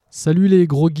Salut les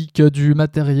gros geeks du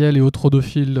matériel et autres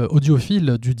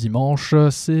audiophiles du dimanche,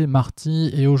 c'est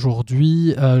Marty et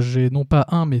aujourd'hui j'ai non pas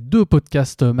un mais deux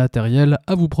podcasts matériels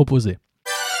à vous proposer.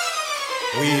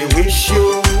 We wish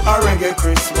you a reggae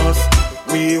Christmas.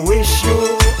 We wish you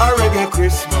a reggae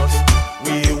Christmas.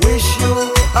 We wish you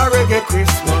a reggae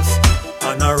Christmas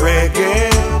and a reggae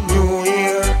New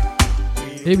Year.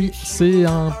 Et oui, c'est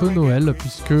un peu Noël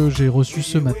puisque j'ai reçu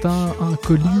ce matin un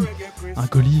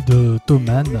colis de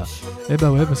Thomann. Et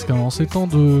bah ouais, parce qu'en ces temps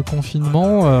de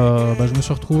confinement, je me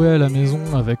suis retrouvé à la maison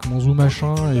avec mon Zoom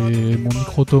machin et mon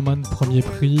micro Thomann premier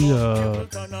prix.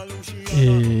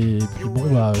 Et puis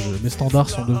bon, mes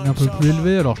standards sont devenus un peu plus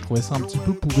élevés, alors je trouvais ça un petit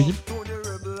peu pourri.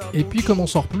 Et puis comme on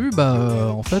sort plus,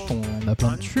 en fait on a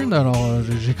plein de thunes, alors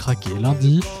j'ai craqué.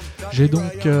 Lundi, j'ai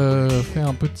donc fait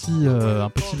un petit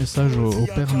message au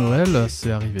Père Noël,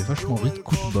 c'est arrivé vachement vite,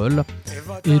 coup de bol.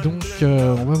 Et donc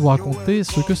on va vous raconter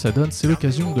ce que ça donne, c'est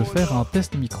l'occasion de faire un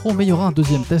test micro, mais il y aura un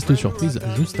deuxième test surprise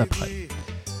juste après.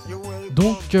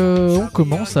 Donc on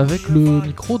commence avec le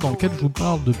micro dans lequel je vous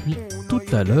parle depuis tout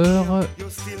à l'heure,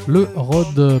 le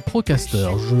Rode Procaster.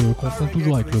 Je confonds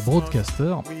toujours avec le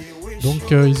Broadcaster.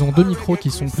 Donc ils ont deux micros qui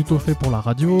sont plutôt faits pour la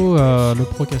radio. Le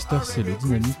Procaster c'est le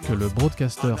dynamique, le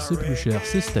Broadcaster c'est plus cher,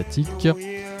 c'est statique.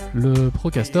 Le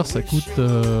Procaster ça coûte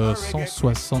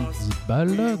 170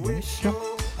 balles, donc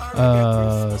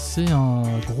c'est un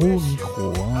gros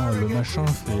micro, hein. Le machin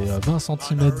fait 20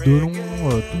 cm de long,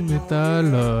 tout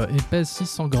métal, et pèse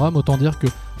 600 grammes, autant dire que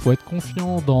faut être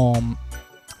confiant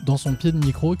dans son pied de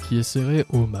micro qui est serré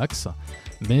au max.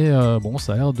 Mais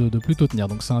ça a l'air de plutôt tenir.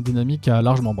 Donc c'est un dynamique à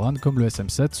large membrane comme le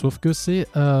SM7, sauf que c'est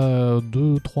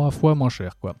 2-3 fois moins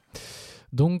cher, quoi.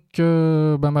 Donc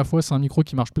ma foi c'est un micro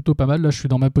qui marche plutôt pas mal. Là je suis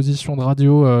dans ma position de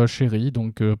radio chérie,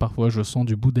 donc parfois je sens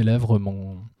du bout des lèvres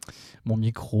mon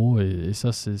micro et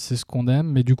ça c'est ce qu'on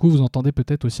aime. Mais du coup vous entendez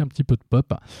peut-être aussi un petit peu de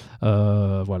pop.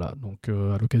 Voilà, donc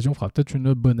à l'occasion on fera peut-être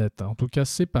une bonnette. En tout cas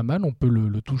c'est pas mal, on peut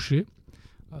le toucher.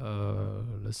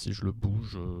 Là si je le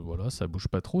bouge, ça bouge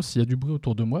pas trop. S'il y a du bruit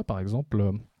autour de moi par exemple,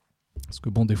 parce que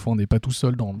des fois on n'est pas tout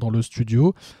seul dans le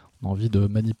studio, on a envie de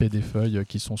maniper des feuilles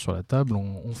qui sont sur la table,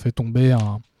 on fait tomber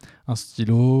un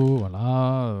stylo,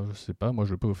 voilà, je sais pas, moi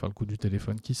je peux vous faire le coup du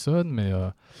téléphone qui sonne, mais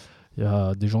il y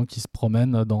a des gens qui se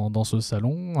promènent dans ce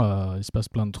salon, il se passe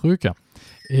plein de trucs,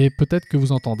 et peut-être que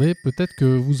vous entendez, peut-être que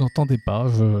vous entendez pas,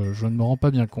 je ne me rends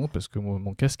pas bien compte parce que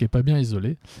mon casque est pas bien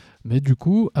isolé, mais du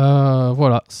coup,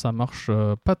 ça marche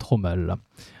pas trop mal.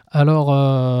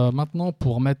 Alors maintenant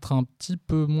pour mettre un petit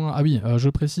peu moins... Ah oui, je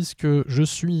précise que je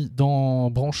suis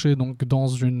branché donc, dans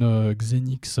une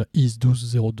Xenix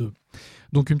IS-1202,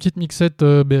 donc une petite mixette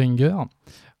Behringer.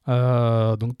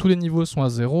 Donc tous les niveaux sont à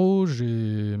 0,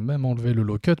 j'ai même enlevé le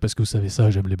low cut parce que vous savez ça,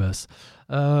 j'aime les basses.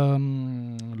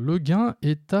 Le gain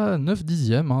est à 9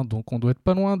 dixièmes, hein, donc on doit être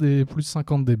pas loin des plus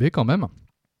 50 dB quand même.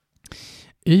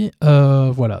 Et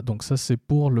voilà, donc ça c'est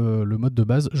pour le mode de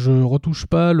base. Je retouche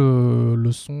pas le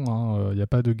son, il n'y a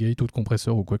pas de gate ou de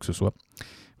compresseur ou quoi que ce soit.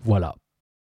 Voilà.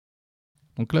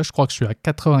 Donc là je crois que je suis à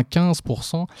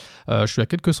 95%, je suis à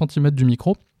quelques centimètres du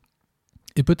micro.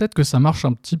 Et peut-être que ça marche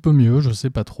un petit peu mieux, je sais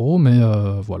pas trop, mais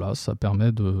ça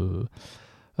permet de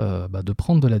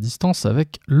prendre de la distance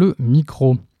avec le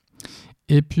micro.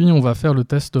 Et puis on va faire le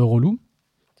test relou.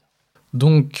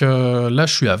 Donc là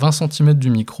je suis à 20 cm du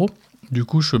micro. Du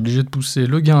coup, je suis obligé de pousser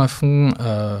le gain à fond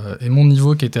et mon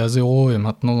niveau qui était à 0 est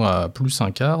maintenant à plus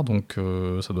un quart, donc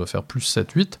ça doit faire plus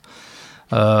 7-8.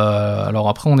 Alors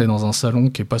après, on est dans un salon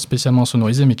qui n'est pas spécialement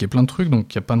sonorisé, mais qui est plein de trucs,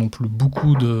 donc il n'y a pas non plus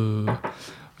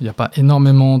il n'y a pas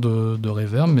énormément de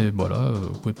reverb, mais voilà,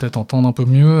 vous pouvez peut-être entendre un peu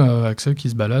mieux Axel qui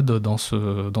se balade dans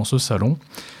ce salon.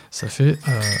 Ça fait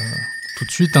tout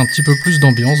de suite un petit peu plus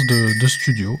d'ambiance de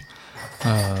studio.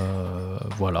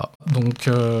 Voilà, donc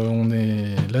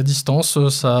la distance,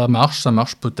 ça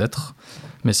marche peut-être,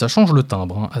 mais ça change le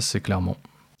timbre, assez clairement.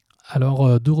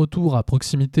 Alors de retour à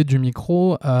proximité du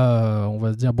micro, on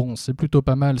va se dire c'est plutôt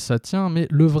pas mal, ça tient, mais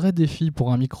le vrai défi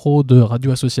pour un micro de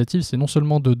radio associative, c'est non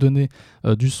seulement de donner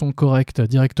du son correct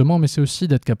directement, mais c'est aussi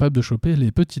d'être capable de choper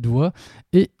les petites voix.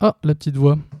 Et la petite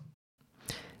voix.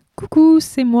 Coucou,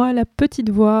 c'est moi, la petite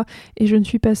voix, et je ne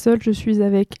suis pas seule, je suis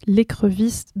avec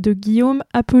l'écrevisse de Guillaume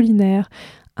Apollinaire.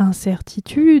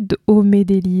 Incertitude, ô mes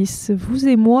délices, vous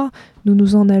et moi, nous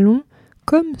nous en allons,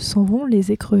 comme s'en vont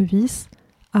les écrevisses,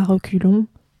 à reculons,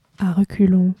 à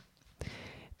reculons.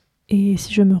 Et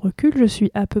si je me recule, je suis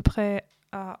à peu près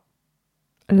à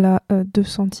 2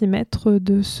 cm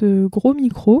de ce gros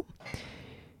micro.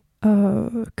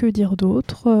 Que dire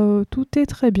d'autre ? Tout est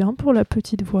très bien pour la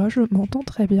petite voix, je m'entends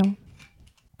très bien.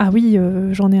 Ah oui,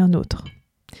 j'en ai un autre.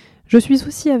 Je suis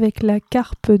aussi avec la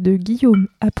carpe de Guillaume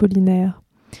Apollinaire.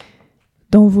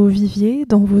 Dans vos viviers,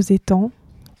 dans vos étangs,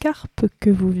 carpe que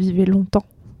vous vivez longtemps,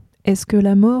 est-ce que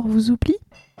la mort vous oublie?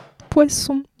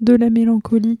 Poisson de la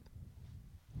mélancolie.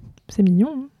 C'est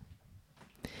mignon,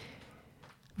 hein?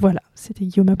 Voilà, c'était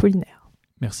Guillaume Apollinaire.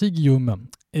 Merci Guillaume.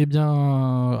 Eh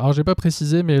bien, alors j'ai pas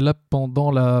précisé, mais là,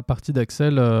 pendant la partie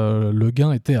d'Axel, le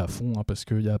gain était à fond, hein, parce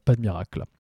qu'il n'y a pas de miracle.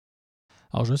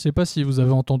 Alors je sais pas si vous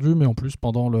avez entendu, mais en plus,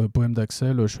 pendant le poème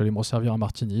d'Axel, je suis allé me resservir un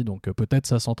martini, donc peut-être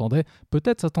ça s'entendait,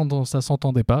 peut-être ça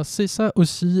s'entendait pas. C'est ça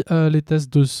aussi, les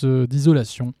tests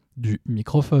d'isolation du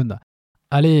microphone.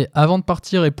 Allez, avant de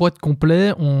partir et pour être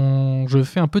complet, je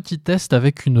fais un petit test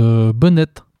avec une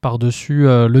bonnette par-dessus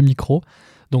le micro.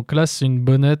 Donc là, c'est une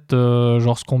bonnette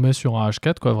genre ce qu'on met sur un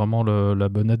H4, quoi, vraiment la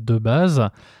bonnette de base.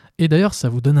 Et d'ailleurs, ça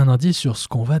vous donne un indice sur ce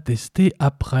qu'on va tester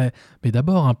après. Mais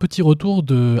d'abord, un petit retour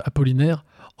de Apollinaire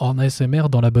en ASMR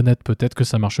dans la bonnette. Peut-être que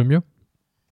ça marche mieux.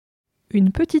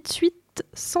 Une petite suite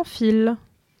sans fil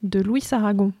de Louis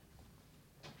Aragon.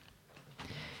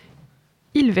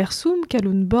 Il versum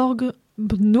calunborg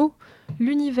bno,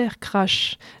 l'univers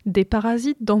crache. Des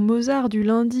parasites dans Mozart du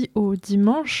lundi au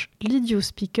dimanche, l'idiot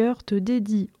speaker te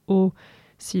dédie au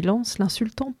silence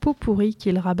l'insultant pot pourri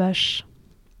qu'il rabâche.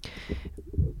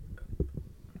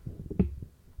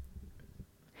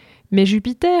 Mais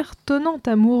Jupiter, tonnant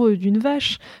amoureux d'une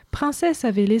vache, princesse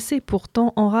avait laissé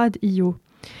pourtant en rade Io,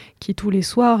 qui tous les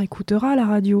soirs écoutera la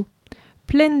radio,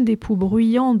 pleine d'époux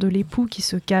bruyants de l'époux qui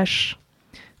se cache.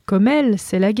 Comme elle,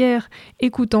 c'est la guerre,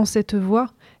 écoutant cette voix,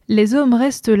 les hommes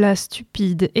restent là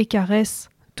stupides et caressent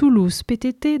Toulouse,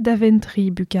 PTT, Daventry,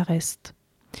 Bucarest.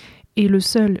 Et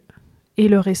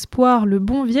leur espoir, le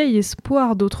bon vieil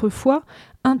espoir d'autrefois,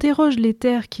 interroge les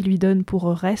terres qui lui donnent pour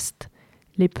reste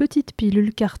les petites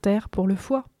pilules Carter pour le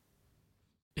foie.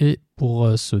 Et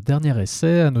pour ce dernier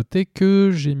essai, à noter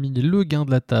que j'ai mis le gain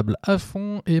de la table à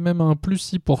fond et même un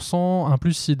plus 6%, un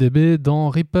plus 6 dB dans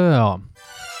Reaper.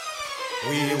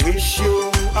 We wish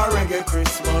you a reggae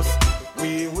Christmas.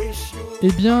 We wish you.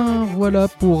 Et bien voilà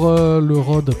pour le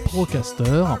Rode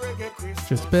Procaster.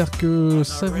 J'espère que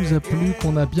ça vous a plu,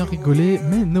 qu'on a bien rigolé,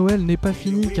 mais Noël n'est pas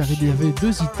fini car il y avait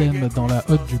 2 items dans la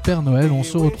hotte du Père Noël. On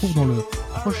se retrouve dans le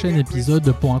prochain épisode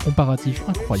pour un comparatif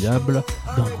incroyable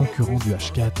d'un concurrent du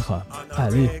H4.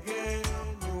 Allez,